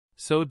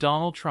So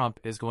Donald Trump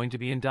is going to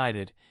be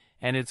indicted,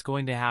 and it's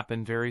going to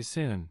happen very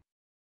soon.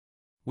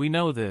 We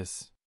know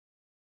this.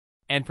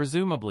 And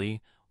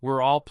presumably,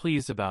 we're all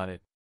pleased about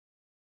it.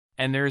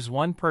 And there's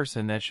one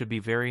person that should be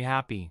very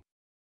happy.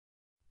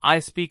 I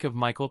speak of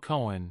Michael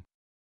Cohen.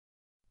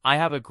 I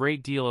have a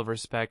great deal of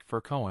respect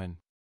for Cohen.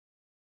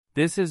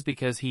 This is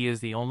because he is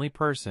the only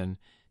person,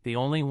 the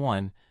only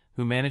one,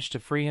 who managed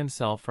to free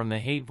himself from the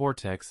hate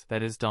vortex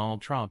that is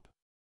Donald Trump.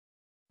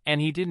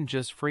 And he didn't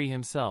just free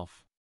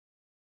himself.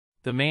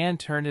 The man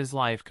turned his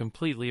life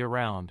completely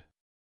around.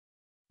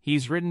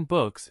 He's written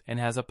books and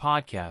has a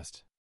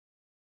podcast.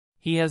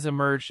 He has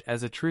emerged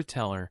as a truth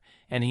teller,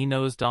 and he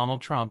knows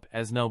Donald Trump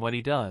as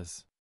nobody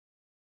does.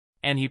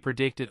 And he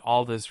predicted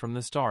all this from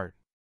the start.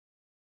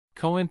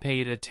 Cohen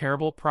paid a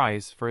terrible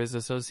price for his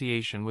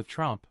association with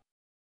Trump.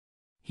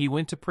 He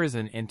went to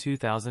prison in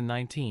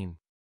 2019.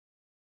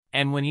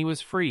 And when he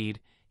was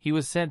freed, he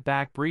was sent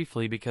back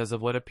briefly because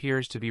of what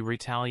appears to be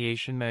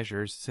retaliation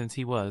measures, since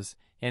he was,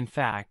 in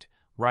fact,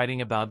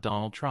 writing about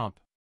Donald Trump.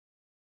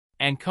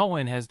 And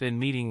Cohen has been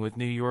meeting with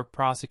New York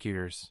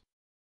prosecutors.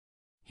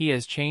 He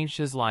has changed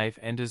his life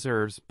and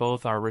deserves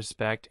both our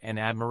respect and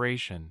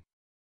admiration.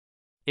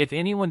 If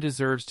anyone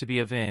deserves to be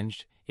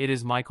avenged, it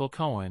is Michael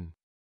Cohen.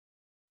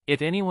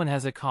 If anyone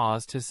has a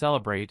cause to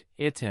celebrate,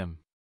 it's him.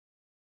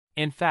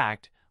 In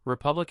fact,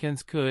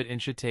 Republicans could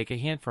and should take a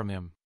hint from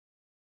him.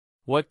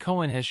 What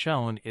Cohen has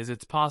shown is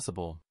it's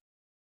possible.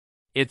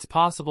 It's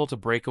possible to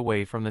break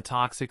away from the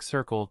toxic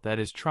circle that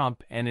is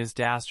Trump and his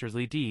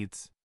dastardly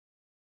deeds.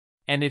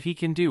 And if he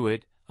can do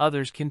it,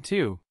 others can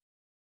too.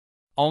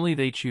 Only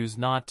they choose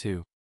not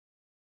to.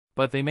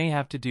 But they may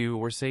have to do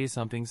or say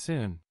something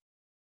soon.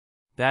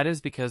 That is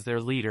because their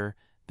leader,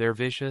 their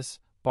vicious,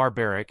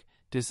 barbaric,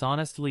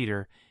 dishonest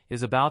leader,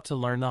 is about to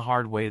learn the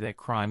hard way that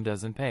crime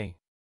doesn't pay.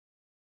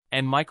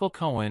 And Michael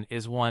Cohen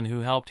is one who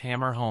helped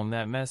hammer home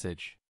that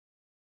message.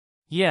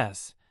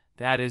 Yes,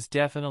 that is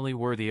definitely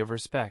worthy of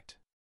respect.